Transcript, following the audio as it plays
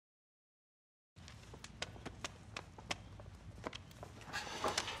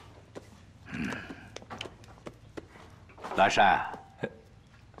蓝山，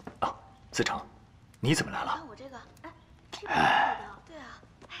啊，思成，你怎么来了？看我这个，哎，对啊，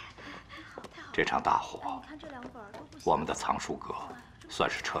太好了。这场大火，你看这两本都不行。我们的藏书阁算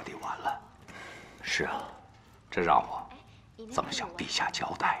是彻底完了。是啊，这让我怎么向陛下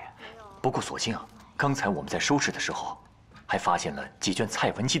交代呀？不过所幸啊，刚才我们在收拾的时候，还发现了几卷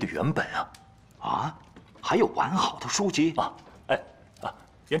蔡文姬的原本啊。啊，还有完好的书籍啊！哎啊，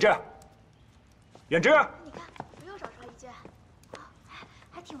远之，远之，你看，我又找出来一卷，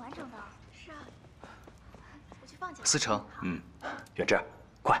还挺完整的。是啊，我去放起来。思成，远之，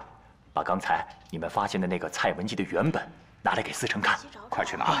快把刚才你们发现的那个蔡文姬的原本拿来给思成看，快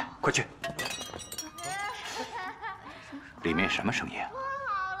去拿来，快去。里面什么声音？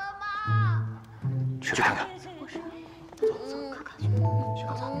好了吗？去看看。走，看看去。去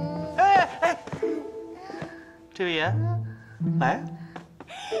看看。哎，这位爷，来。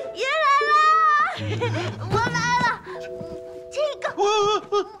爷来了，我来了。这个。我，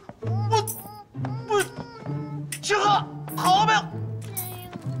七号，好命！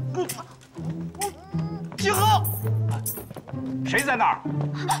七号，谁在那儿？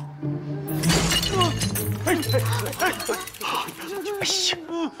哎呀，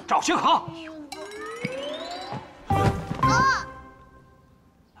赵星河！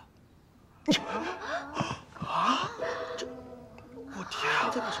我天啊！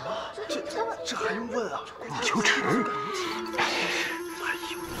在干什么？这还用问啊？洛秋池！哎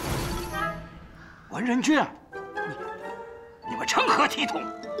呦，文人君，你们成何体统？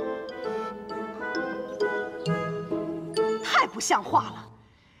太不像话了！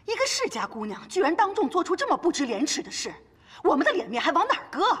一个世家姑娘居然当众做出这么不知廉耻的事，我们的脸面还往哪儿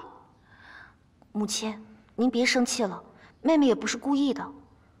搁？母亲，您别生气了，妹妹也不是故意的，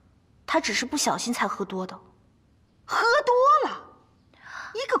她只是不小心才喝多的。喝多了？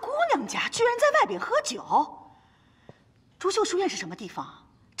一个姑娘家居然在外边喝酒？竹秀书院是什么地方？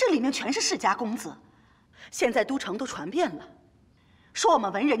这里面全是世家公子，现在都城都传遍了，说我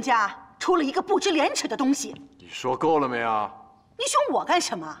们文人家出了一个不知廉耻的东西。你说够了没啊？你凶我干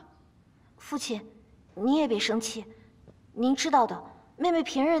什么？父亲，你也别生气，您知道的，妹妹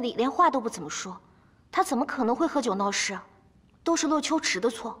平日里连话都不怎么说，她怎么可能会喝酒闹事啊？都是洛秋池的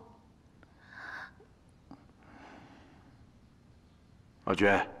错。阿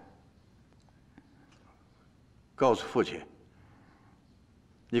娟，告诉父亲，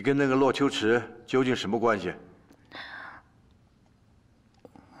你跟那个洛秋池究竟什么关系？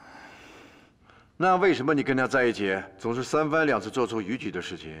那为什么你跟他在一起总是三番两次做出逾矩的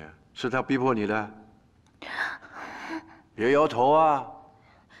事情？是他逼迫你的？别摇头啊！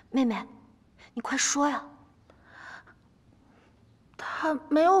妹妹，你快说呀！他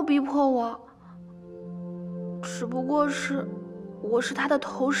没有逼迫我，只不过是我是他的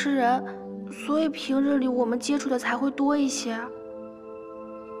投食人，所以平日里我们接触的才会多一些。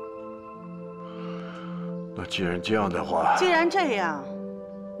那既然这样的话，既然这样，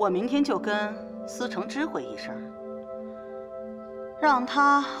我明天就跟思成知会一声，让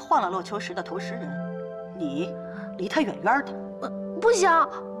他换了洛秋石的投食人，你离他远远的。不行，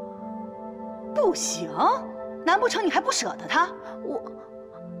不行？难不成你还不舍得他？我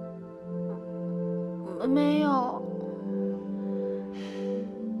没有。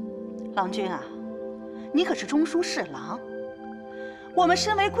郎君啊，你可是中书侍郎。我们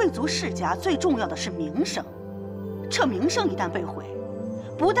身为贵族世家，最重要的是名声。这名声一旦被毁，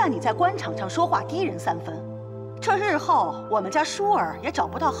不但你在官场上说话低人3分，这日后我们家舒儿也找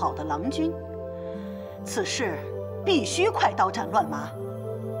不到好的郎君。此事必须快刀斩乱麻。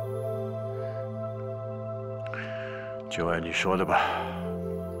就按你说的吧。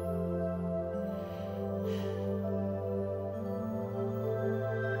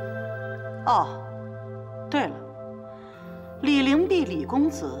哦，对了，李灵璧李公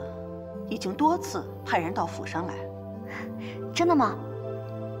子已经多次派人到府上来。真的吗？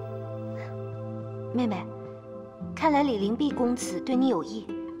妹妹，看来李灵璧公子对你有意，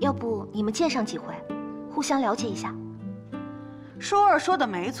要不你们见上几回，互相了解一下。舒儿说的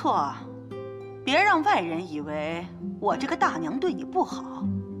没错，别让外人以为我这个大娘对你不好。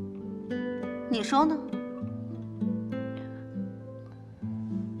你说呢？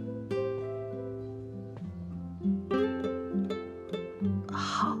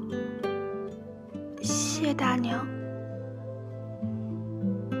好，谢大娘。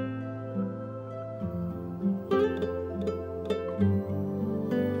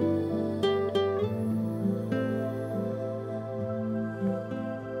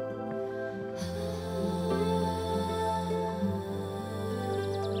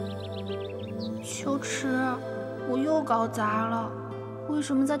秋池，我又搞砸了。为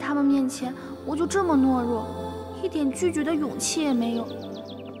什么在他们面前我就这么懦弱？一点拒绝的勇气也没有。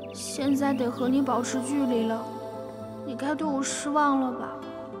现在得和你保持距离了，你该对我失望了吧？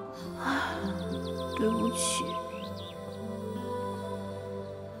唉，对不起。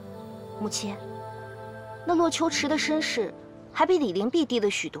母亲，那洛秋池的身世还比李灵璧低了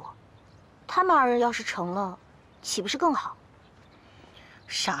许多，他们二人要是成了，岂不是更好？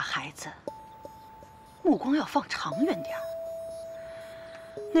傻孩子，目光要放长远点儿。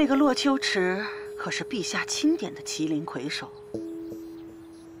那个洛秋池可是陛下钦点的麒麟魁首，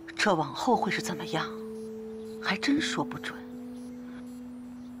这往后会是怎么样，还真说不准。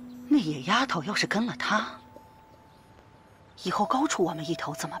那野丫头要是跟了他，以后高出我们一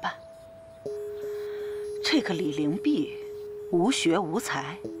头怎么办？这个李灵璧无学无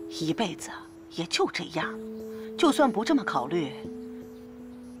才，一辈子也就这样。就算不这么考虑，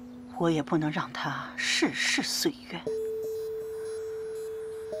我也不能让他世世岁月。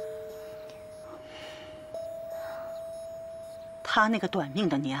他那个短命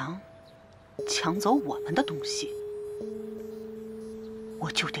的娘，抢走我们的东西，我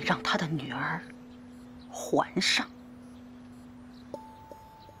就得让他的女儿还上。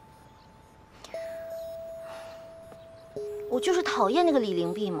我就是讨厌那个李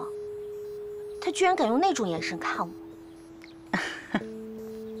灵璧嘛，他居然敢用那种眼神看我。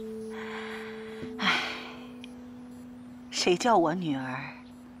唉，谁叫我女儿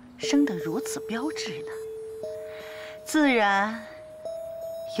生得如此标致呢？自然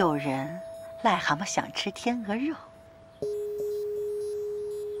有人癞蛤蟆想吃天鹅肉。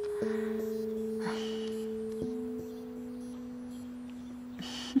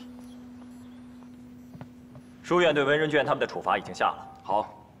书院对文人卷他们的处罚已经下了。好，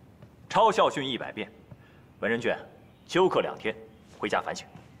抄校训100遍，文人卷休课2天，回家反省。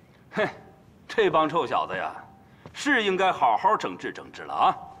嘿，这帮臭小子呀，是应该好好整治整治了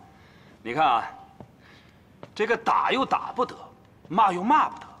啊！你看啊，这个打又打不得，骂又骂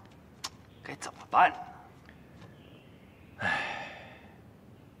不得，该怎么办呢？唉，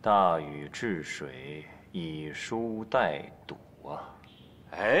大禹治水，以书代堵啊！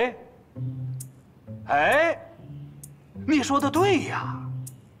哎，哎，你说的对呀！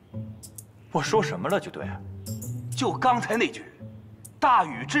我说什么了就对？就刚才那句，大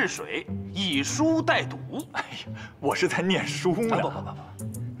禹治水，以书代堵。哎呀，我是在念书呢。不，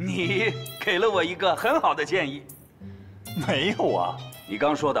你给了我一个很好的建议。没有啊，你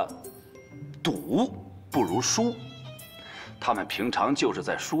刚说的，堵不如书。他们平常就是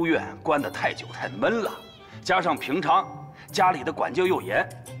在书院关得太久太闷了，加上平常家里的管教又严，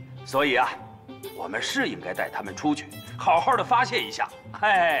所以啊，我们是应该带他们出去，好好的发泄一下。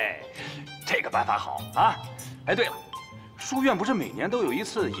哎，这个办法好啊！哎，对了，书院不是每年都有一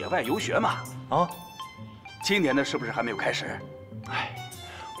次野外游学吗？啊，今年的是不是还没有开始？哎，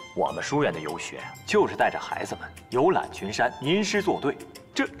我们书院的游学就是带着孩子们游览群山，吟诗作对，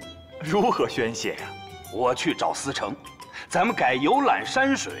这如何宣泄呀？我去找思成，咱们改游览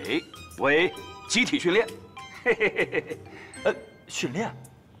山水为集体训练。嘿嘿嘿嘿，训练？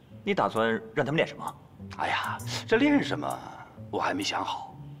你打算让他们练什么？哎呀，这练什么我还没想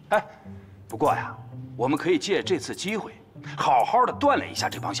好。哎，不过呀，我们可以借这次机会，好好的锻炼一下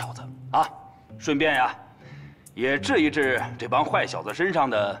这帮小子啊，顺便呀，也治一治这帮坏小子身上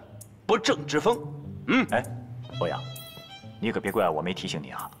的不正之风。哎，欧阳，你可别怪我没提醒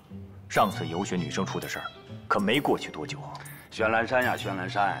你啊。上次游学女生出的事儿，可没过去多久。轩岚山呀，轩岚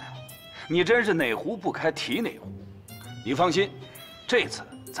山，你真是哪壶不开提哪壶。你放心，这次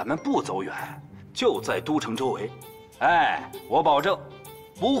咱们不走远，就在都城周围。哎，我保证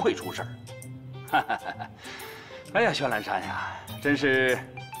不会出事儿。哎呀，轩岚山呀，真是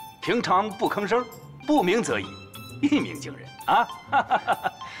平常不吭声，不鸣则已，一鸣惊人啊！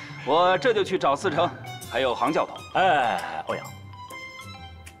我这就去找思成，还有杭教头。哎，欧阳，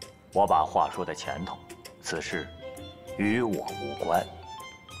我把话说在前头，此事与我无关。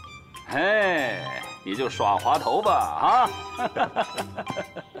哎，你就耍滑头吧啊！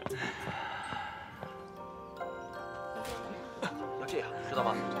要这样，知道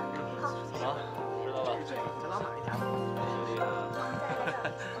吗？好，啊，知道了。再拉满一点。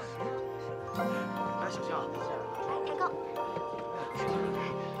哎，小心啊！来抬高。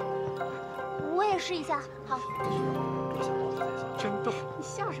我也试一下，好。真逗。你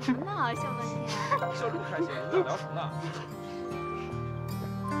笑什么呢？笑半天。笑这么开心，你俩聊什么呢？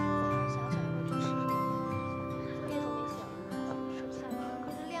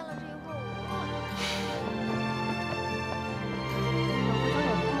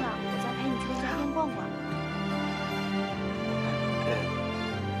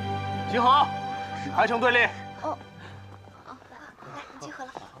集合，排成队列。来，集合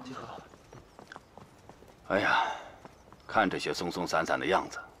了。集合了。哎呀，看这些松松散散的样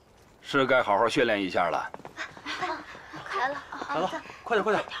子，是该好好训练一下了。来了，来了，快点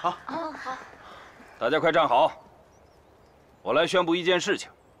快点啊！好。大家快站好，我来宣布一件事情。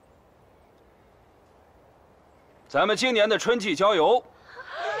咱们今年的春季郊游，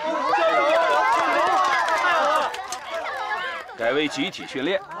改为集体训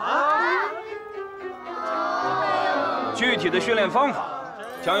练。具体的训练方法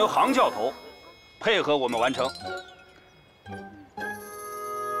将由杭教头配合我们完成。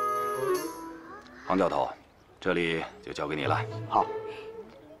杭教头，这里就交给你了。好。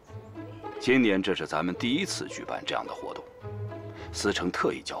今年这是咱们第一次举办这样的活动，司城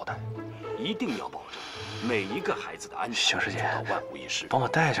特意交代，一定要保证每一个孩子的安全，小师姐，万无一失。帮我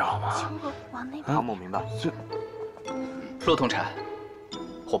带着好吗？往那边。汤姆明白。陆同产，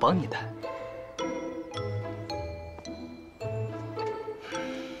我帮你带。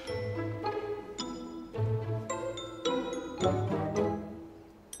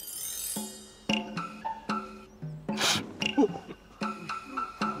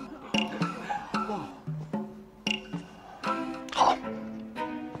好。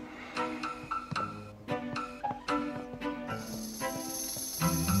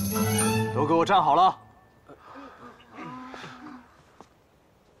都给我站好了。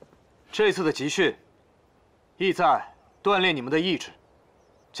这次的集训，意在锻炼你们的意志，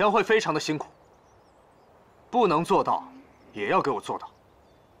将会非常的辛苦。不能做到，也要给我做到。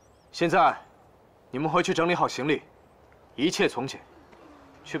现在，你们回去整理好行李，一切从简。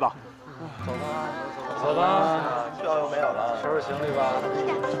去吧。走吧，走吧。票又没有了，收拾行李吧。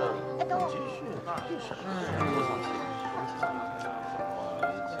哎，等我。继续。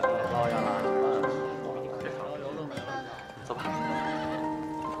捞上了。走吧。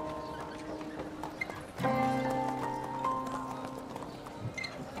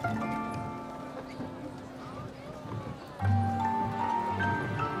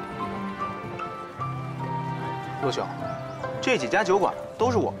陆兄，这几家酒馆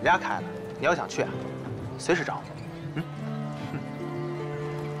都是我们家开的，你要想去啊，随时找我。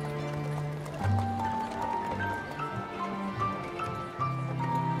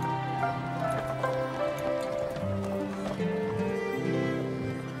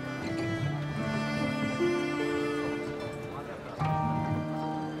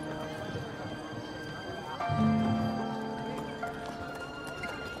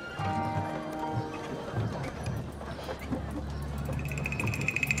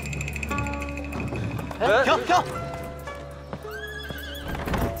停停！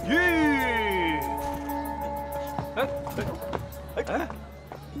吁！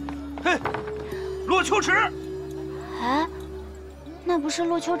哎！洛秋池！哎，那不是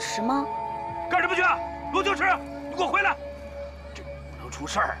洛秋池吗？干什么去啊？洛秋池，你给我回来！这不能出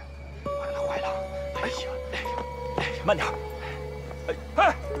事儿！坏了！哎呀！慢点！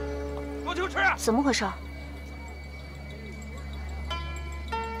哎！洛秋池！怎么回事？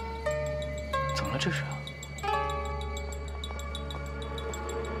怎么了？这是？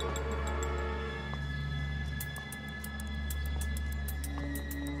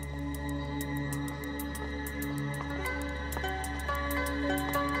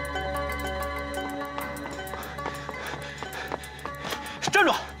站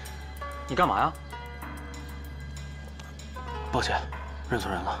住！你干嘛呀？抱歉，认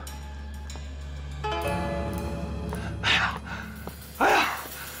错人了。哎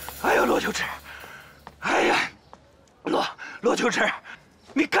呀，洛秋池！哎呀，洛秋池，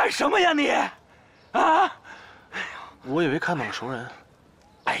你干什么呀你？啊！我以为看到了熟人。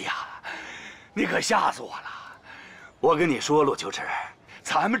哎呀，你可吓死我了！我跟你说，洛秋池，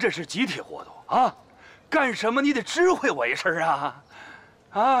咱们这是集体活动啊，干什么你得知会我一声啊！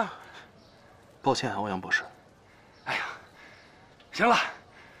啊！抱歉，欧阳博士。哎呀，行了，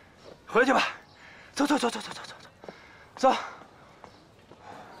回去吧，走。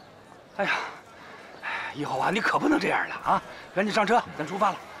哎呀，以后啊，你可不能这样了啊！赶紧上车，咱出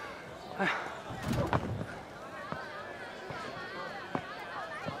发了。哎呀，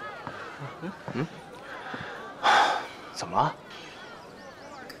怎么了？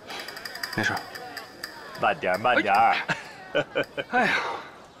没事。慢点，慢点儿。哎呀，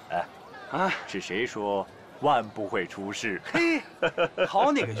哎，啊，是谁说万不会出事？嘿，好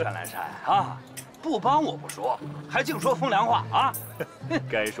你个绚烂山啊！不帮我不说，还净说风凉话啊！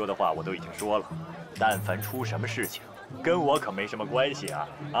该说的话我都已经说了，但凡出什么事情，跟我可没什么关系啊！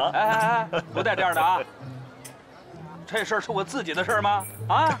啊！哎，不带这样的啊！这事儿是我自己的事儿吗？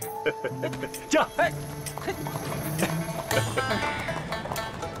啊！驾！哎，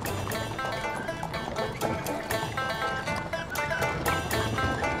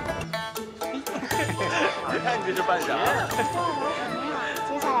看你这是扮啥？接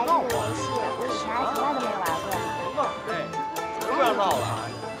下来这个游戏，我以前还从来都没玩过。不要闹了。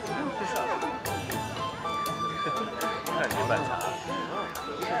看你这扮啥？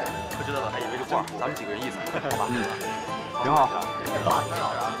不知道的还以为是画，咱们几个人意思。挺好。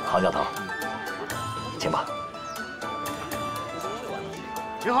唐教头，请吧。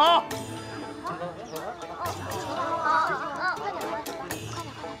挺好。快点！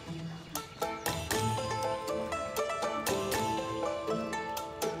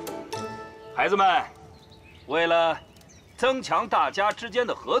孩子们，为了增强大家之间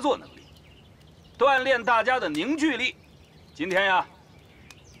的合作能力，锻炼大家的凝聚力，今天呀，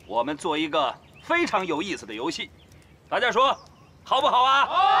我们做一个非常有意思的游戏，大家说好不好啊？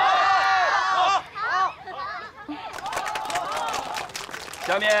好。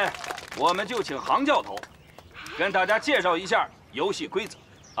下面我们就请杭教头跟大家介绍一下游戏规则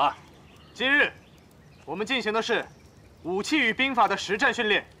啊。今日我们进行的是武器与兵法的实战训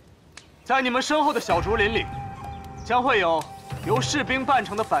练。在你们身后的小竹林里，将会有由士兵扮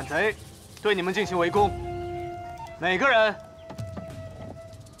成的反贼对你们进行围攻。每个人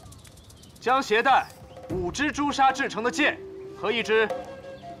将携带5支朱砂制成的剑和1支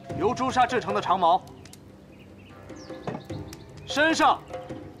由朱砂制成的长矛。身上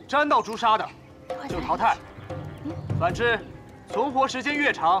沾到朱砂的就淘汰，反之，存活时间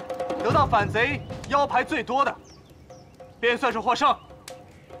越长，得到反贼腰牌最多的，便算是获胜。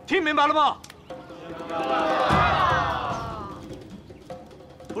听明白了吗？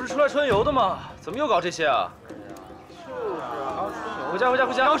不是出来春游的吗？怎么又搞这些啊？回家！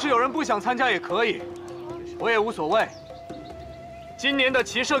要是有人不想参加也可以，我也无所谓。今年的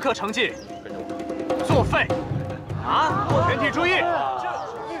骑射课成绩作废。啊！全体注意，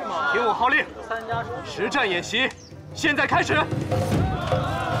听我号令，实战演习现在开始。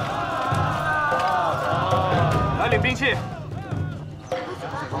来领兵器。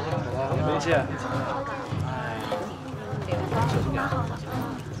兵器。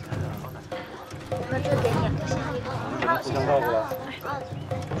那这给你，好，互相照顾了。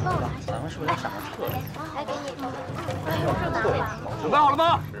帮我拿。咱们是不是要上个课？还给你。准备好了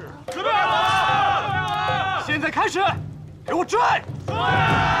吗？准备好了！现在开始，给我追！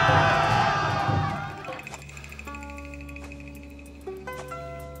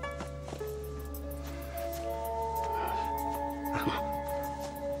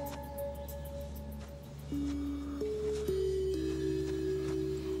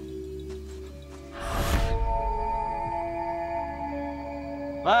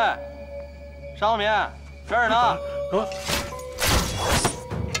喂，张明，这儿呢。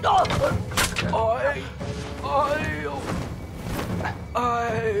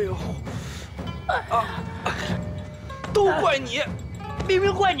都怪你，明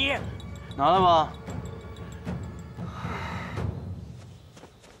明怪你。拿来吧。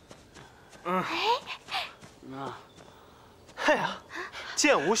哎呀，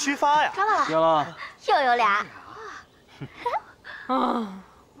箭无虚发呀。抓到了。行了。又有俩。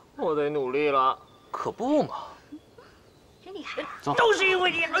我得努力了。可不嘛。真厉害。走。都是因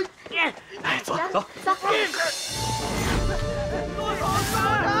为你。哎，走。走。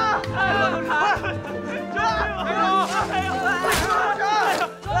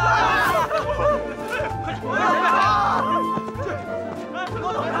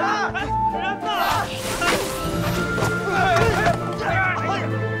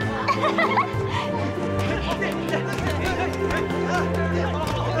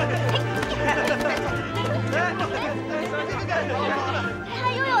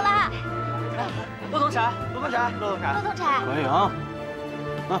他又有了。骆驼铲，骆驼铲，骆驼铲，骆驼铲。可以啊。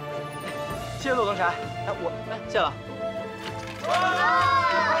谢谢骆驼铲。哎，我谢了。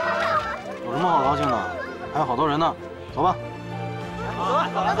有什么好高兴的？还有好多人呢，走吧。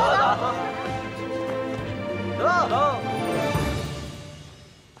走。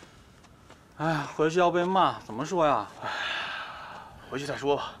哎，回去要被骂，怎么说呀？回去再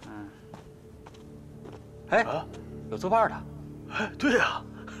说吧。哎，有作伴的。哎，对呀。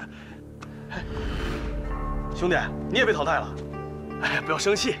兄弟，你也被淘汰了。哎，不要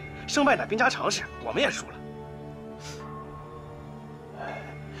生气，胜败乃兵家常事，我们也输了。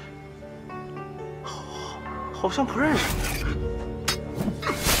好像不认识你。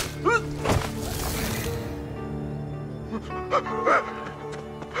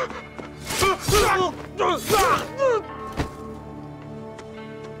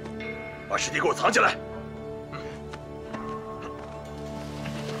把尸体给我藏起来。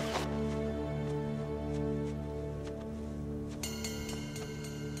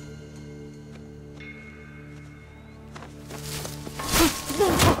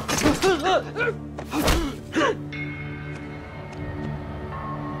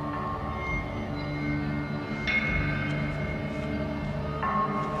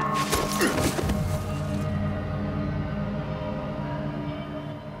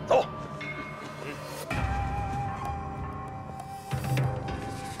走。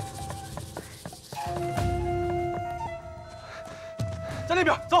在那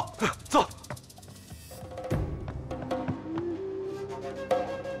边，走，走。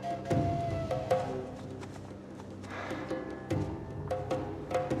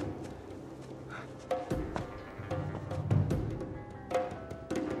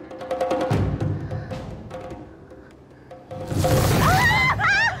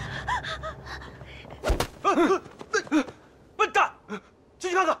笨蛋，进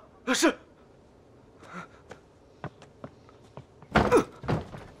去看看。是。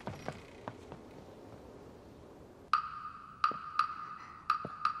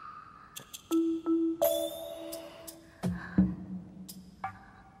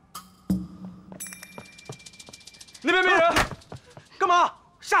那边没人，干嘛？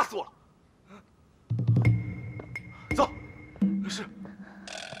吓死我了！走，是。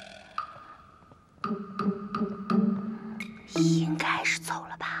应该是走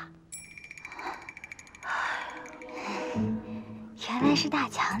了吧？原来是大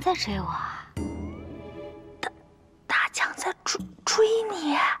强在追我啊！大强在追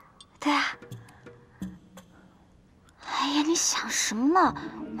你？对啊。哎呀，你想什么呢？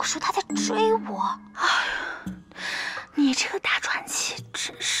我说他在追我。哎呀，你这个大传奇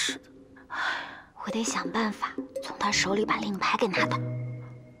真是的。我得想办法从他手里把令牌给拿到。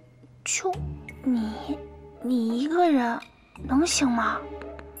就你一个人能行吗？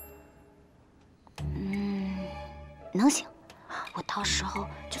能行。我到时候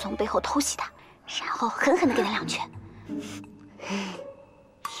就从背后偷袭他，然后狠狠地给他2拳，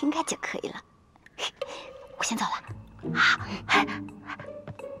应该就可以了。我先走了。啊，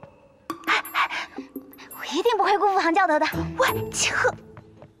我一定不会辜负杭教头的。喂，清鹤。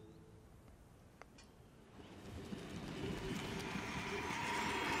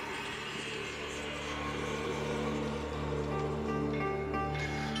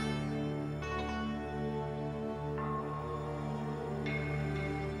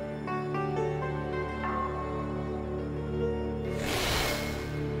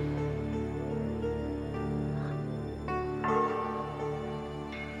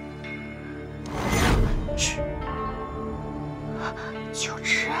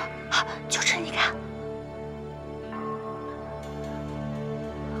就这，你看，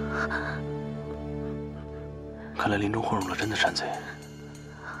看来林中混入了真的山贼。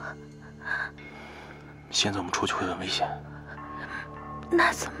现在我们出去会很危险。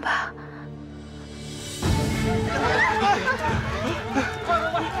那怎么办？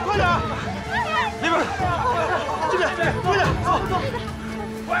快点！那边，这边，快点，走走，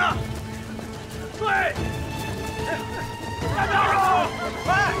快啊！追！站住！快！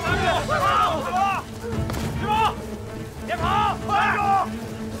快跑！别跑！别跑！快住！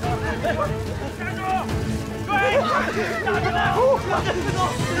站住！追！打住！走！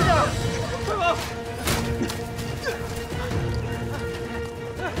快跑！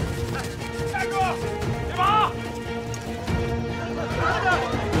站住！别跑！快点！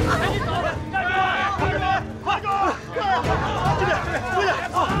赶紧走！站住！快住！这边，这边，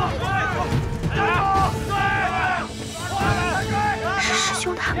走！是师兄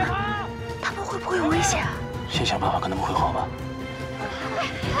他们会不会有危险啊？先想办法跟他们会好吧。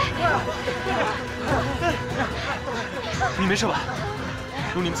你没事吧？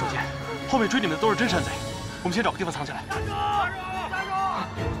有你们所见，后面追你们的都是真山贼。我们先找个地方藏起来。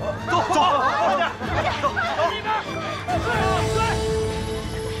走走，快点，走走里边，追！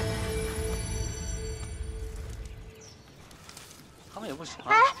他们也不行。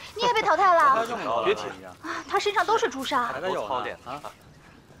哎，你也被淘汰了。别提了，他身上都是朱砂。还得有槽点啊！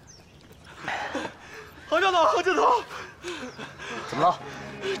杭教头，杭教头，怎么了？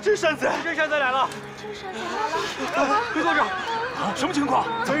真山贼！真山贼来了！真山贼来了！别坐这儿！啊，什么情况？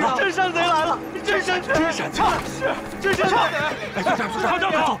怎么了？真山贼来了！真山贼！真山贼！是真山贼！哎，坐这儿，坐这儿！杭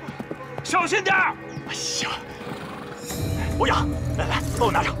教头，小心点儿！哎呀，欧阳，来来，帮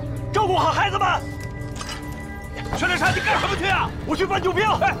我拿上，照顾好孩子们。薛连山，你干什么去啊？我去搬救兵。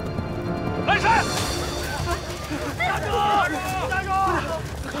哎，来山！站住！站住！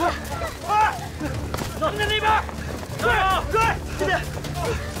快！你在那边！追！追！这边！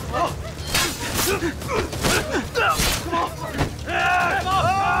跑！跑！别跑！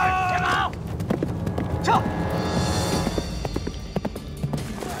别跑！上！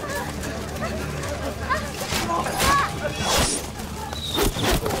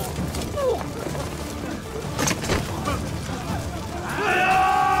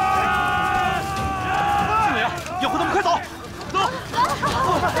经理，要回他们，快走！走！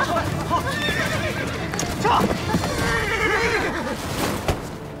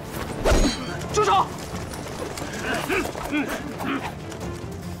住手！你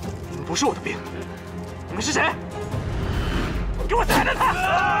们不是我的兵，你们是谁？给我宰了他！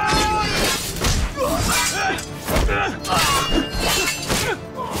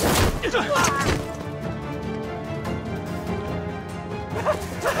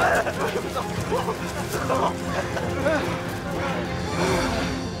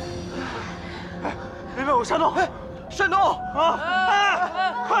别被我煽动！煽动！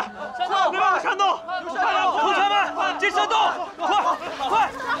啊！快！煽动！别被我煽动！同学们，进山洞！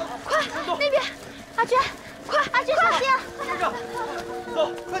快！那边，阿娟，快！阿娟，小心！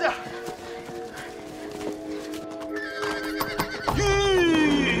走，快点！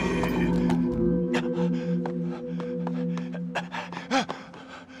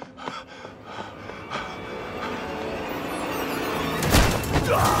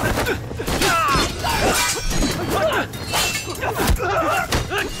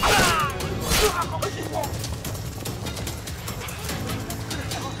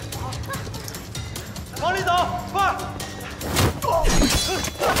往里走，快！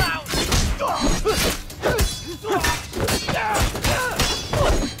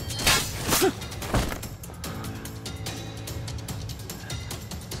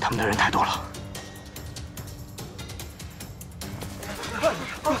他们的人太多了。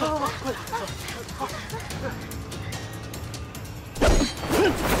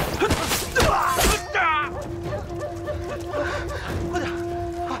快点！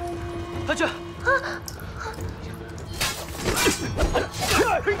快去！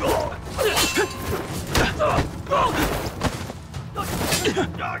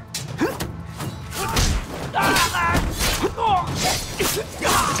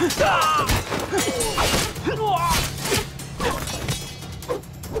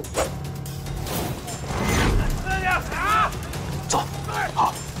走，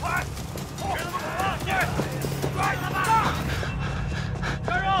好。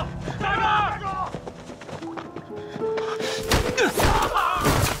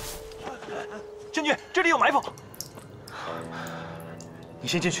真君，这里有埋伏。你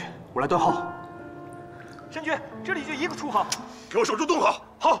先进去，我来断后。真君，这里就一个出口，给我守住洞口。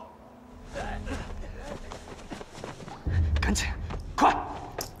好。赶紧，快！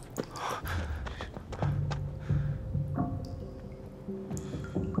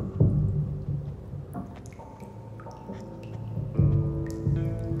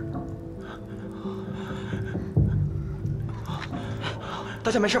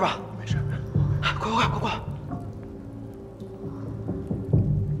大家没事吧？没事。快！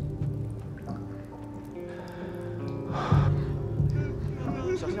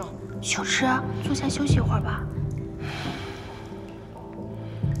小心啊！小池，坐下休息一会儿吧。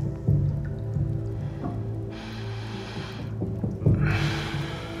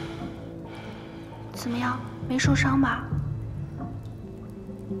怎么样？没受伤吧？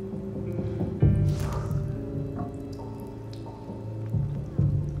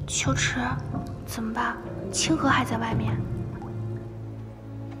秋池，怎么办？清河还在外面。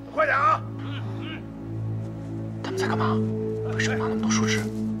快点啊！他们在干嘛？为什么拿那么多树枝？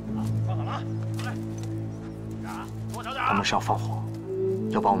放好了，来，多找点。他们是要放火，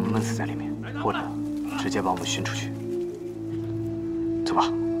要把我们闷死在里面，或者直接把我们熏出去。走吧。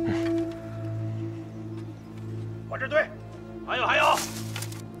往这堆。还有。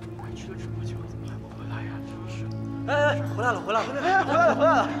委屈了这么久，怎么还不回来呀？真是。哎，回来了！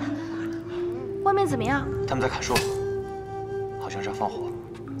外面怎么样？他们在砍树，好像是要放火了。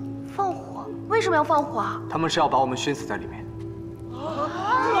放火？为什么要放火啊？他们是要把我们熏死在里面。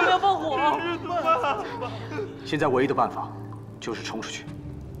他们要放火？现在唯一的办法就是冲出去。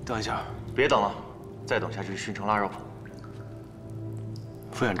等一下，别等了，再等下去熏成腊肉。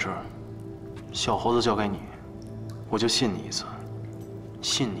傅远志，小猴子交给你，我就信你一次，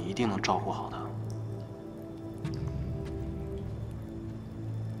信你一定能照顾好他。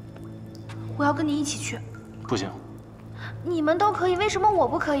我要跟你一起去。不行，你们都可以，为什么我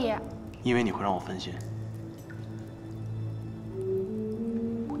不可以？因为你会让我分心。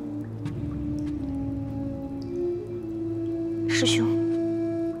师兄，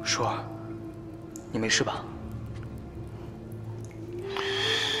舒儿，你没事吧？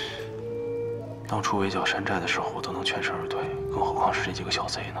当初围剿山寨的时候，我都能全身而退，更何况是这几个小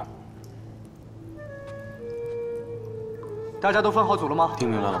贼呢？大家都分好组了吗？听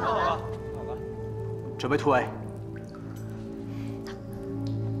明白了吗？准备突围。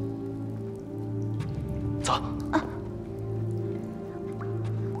走。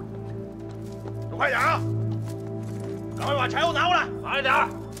快点啊！赶快把柴火拿过来，慢一点。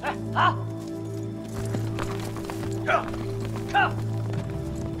哎，好。撤！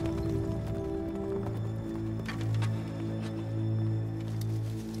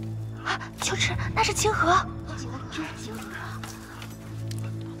秋池，那是清河。清河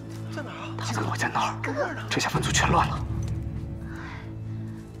在哪儿啊？清河在哪儿？这下分组全乱了。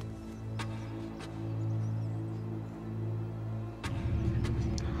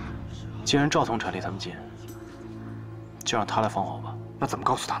既然赵同产离他们近，就让他来放火吧。那怎么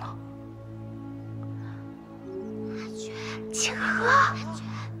告诉他呢？清河，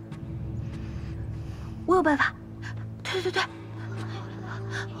我有办法。对。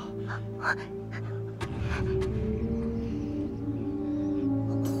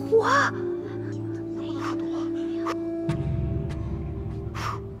哇！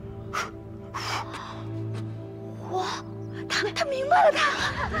他明白了，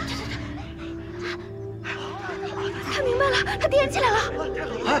他明白了，他点起来了。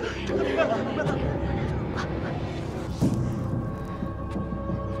哎，明白了。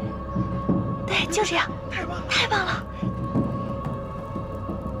对，就这样，太棒了。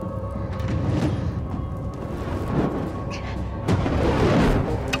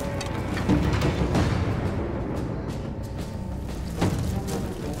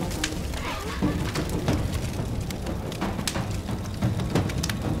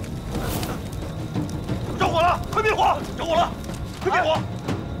着火了！快灭火！着火了！快灭火！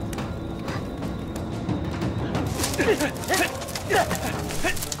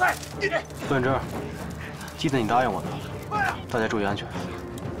陆远征，记得你答应我的，大家注意安全。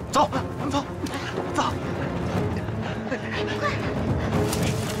走，我们走。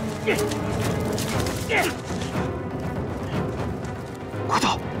快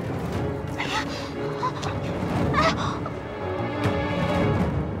走！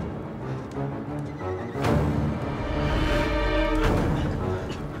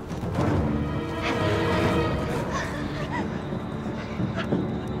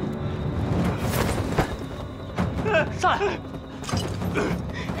上来！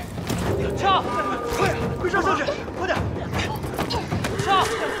枪！快上去！快点！上！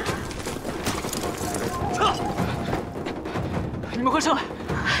撤！你们快上来！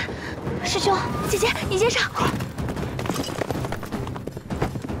师兄，姐姐，你先上。快！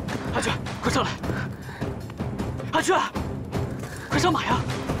阿娟，快上来！阿娟，快上马呀！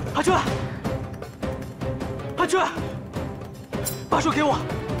阿娟，阿娟，把手给我。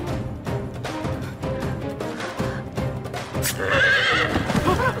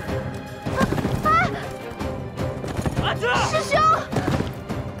阿娟，师兄，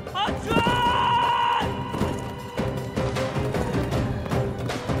阿娟，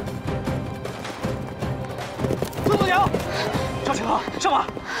宋子阳，赵清河，上马！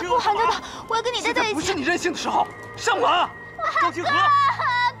我喊着他，我要跟你待在一起。不是你任性的时候，上马！赵清河，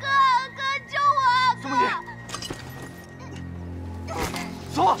哥，救我！宋梦野，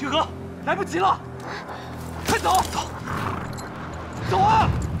走，清河，来不及了，快走！走啊！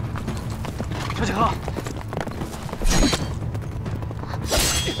赵清河。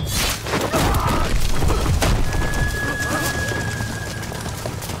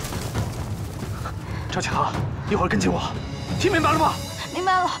赵清河，一会儿跟紧我，听明白了吗？明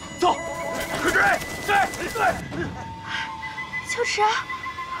白了。走，快追！秋池，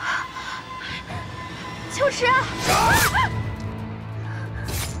秋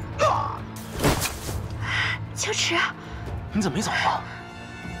池，你怎么没走啊？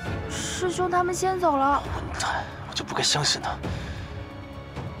师兄他们先走了。混蛋，我就不该相信他。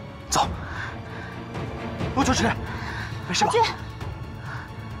走，陆秋池，没事吧？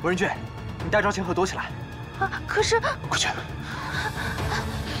文仁俊，你带赵清河躲起来。啊，可是，快去！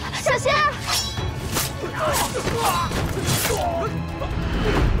小心！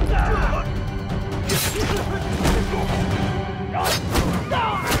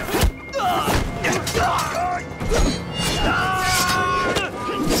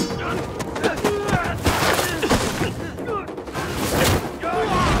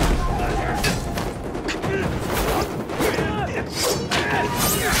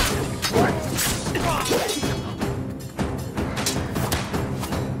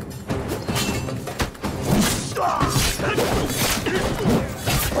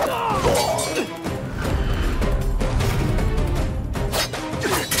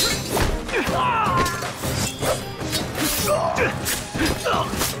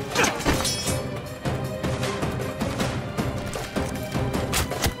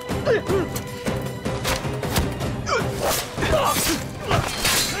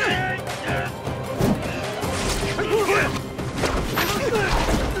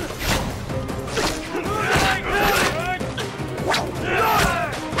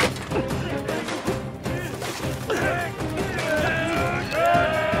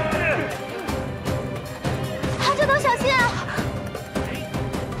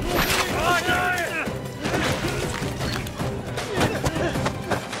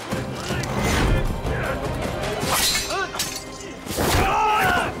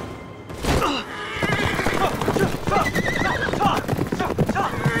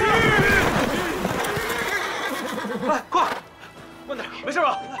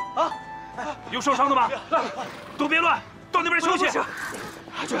啊！有受伤的吗？都别乱，到那边休息。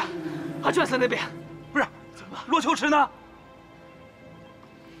阿娟在那边。不是，骆秋池呢？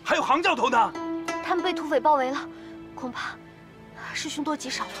还有杭教头呢？他们被土匪包围了，恐怕是凶多吉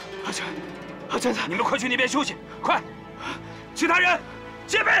少了。阿娟在，你们快去那边休息，快！其他人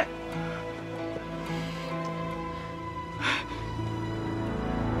戒备。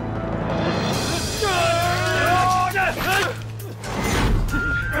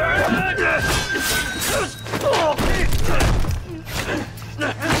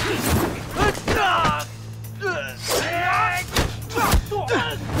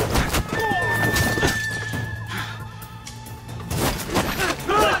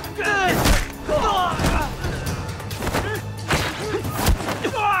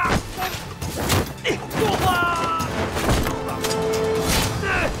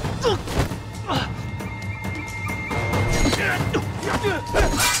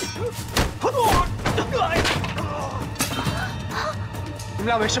 你们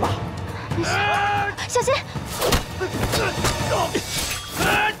俩没事吧？没事，小心！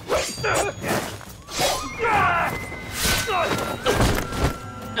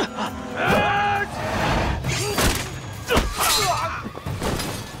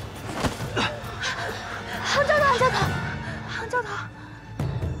杭教头，杭教头，杭教头！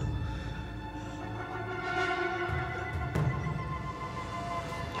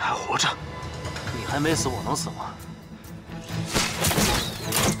你还活着？你还没死，我能死吗？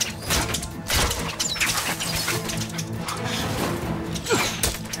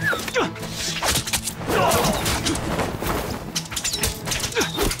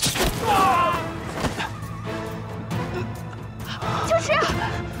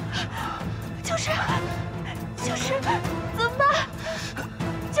 怎么办？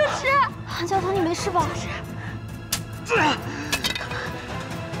秋池，杭教头，你没事吧？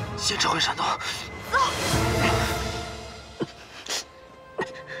先撤回山洞。走。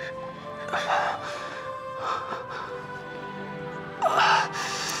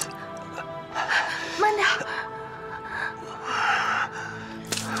慢点。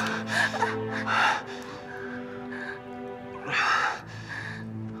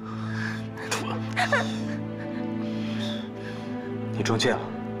你中箭了，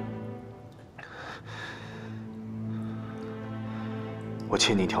我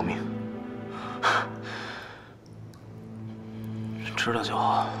欠你一条命。知道就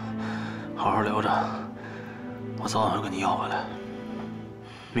好，好好留着，我早晚会跟你要回来。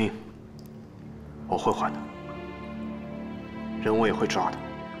命，我会还的，人我也会抓的。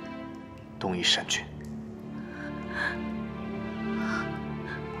东夷善君。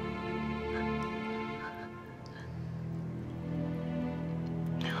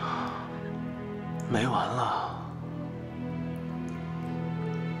 没完了，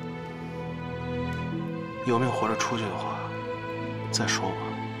有命活着出去的话，再说吧。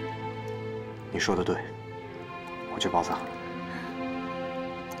你说的对，我去包扎。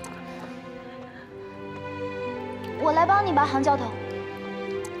我来帮你吧，杭教头。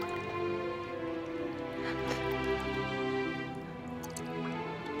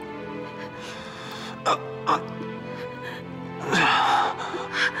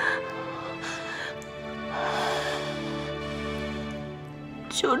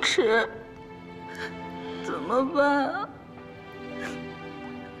秋池，怎么办啊？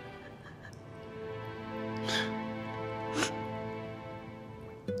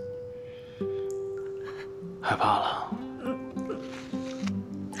害怕了？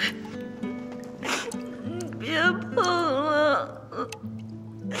别碰了！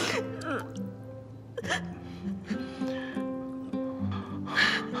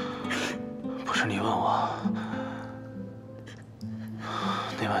不是你问我。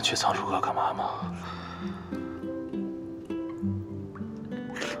 那晚去藏书阁干嘛吗？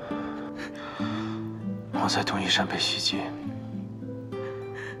我在东夷山被袭击，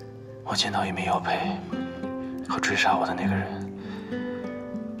我见到一枚腰佩，和追杀我的那个人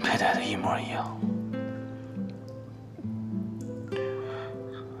佩戴的一模一样，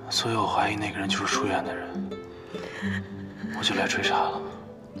所以我怀疑那个人就是书院的人，我就来追杀了。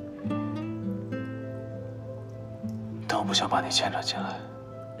但我不想把你牵扯进来。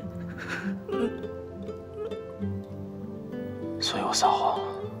 所以我撒谎了，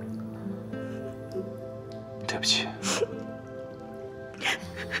对不起。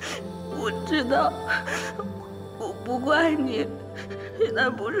我知道，我不怪你。现在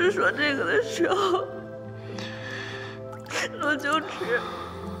不是说这个的时候。罗秋池，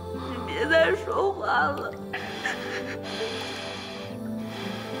你别再说话了。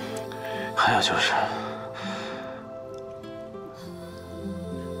还有就是，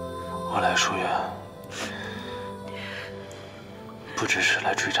我来书院，不只是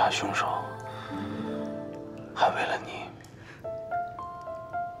来追查凶手，还为了你。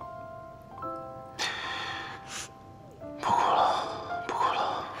不哭了，不哭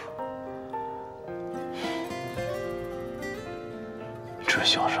了。这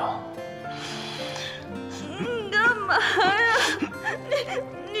小伤，你干嘛呀？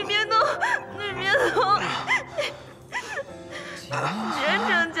你别动，你别动，别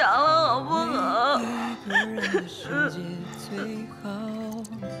逞强了好不好？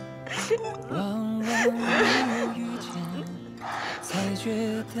才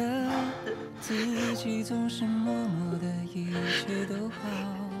觉得自己总是默默的一切都好。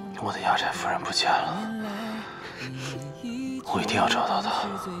我的压寨夫人不见了，我一定要找到她，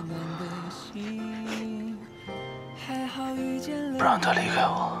不让她离开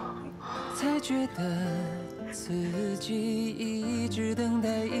我。才觉得自己一直等待，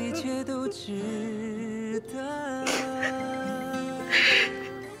一切都值得。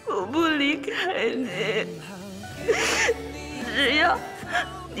我不离开你，只要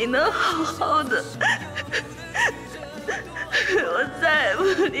你能好好的，我再也不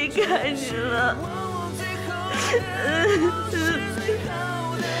离开你了。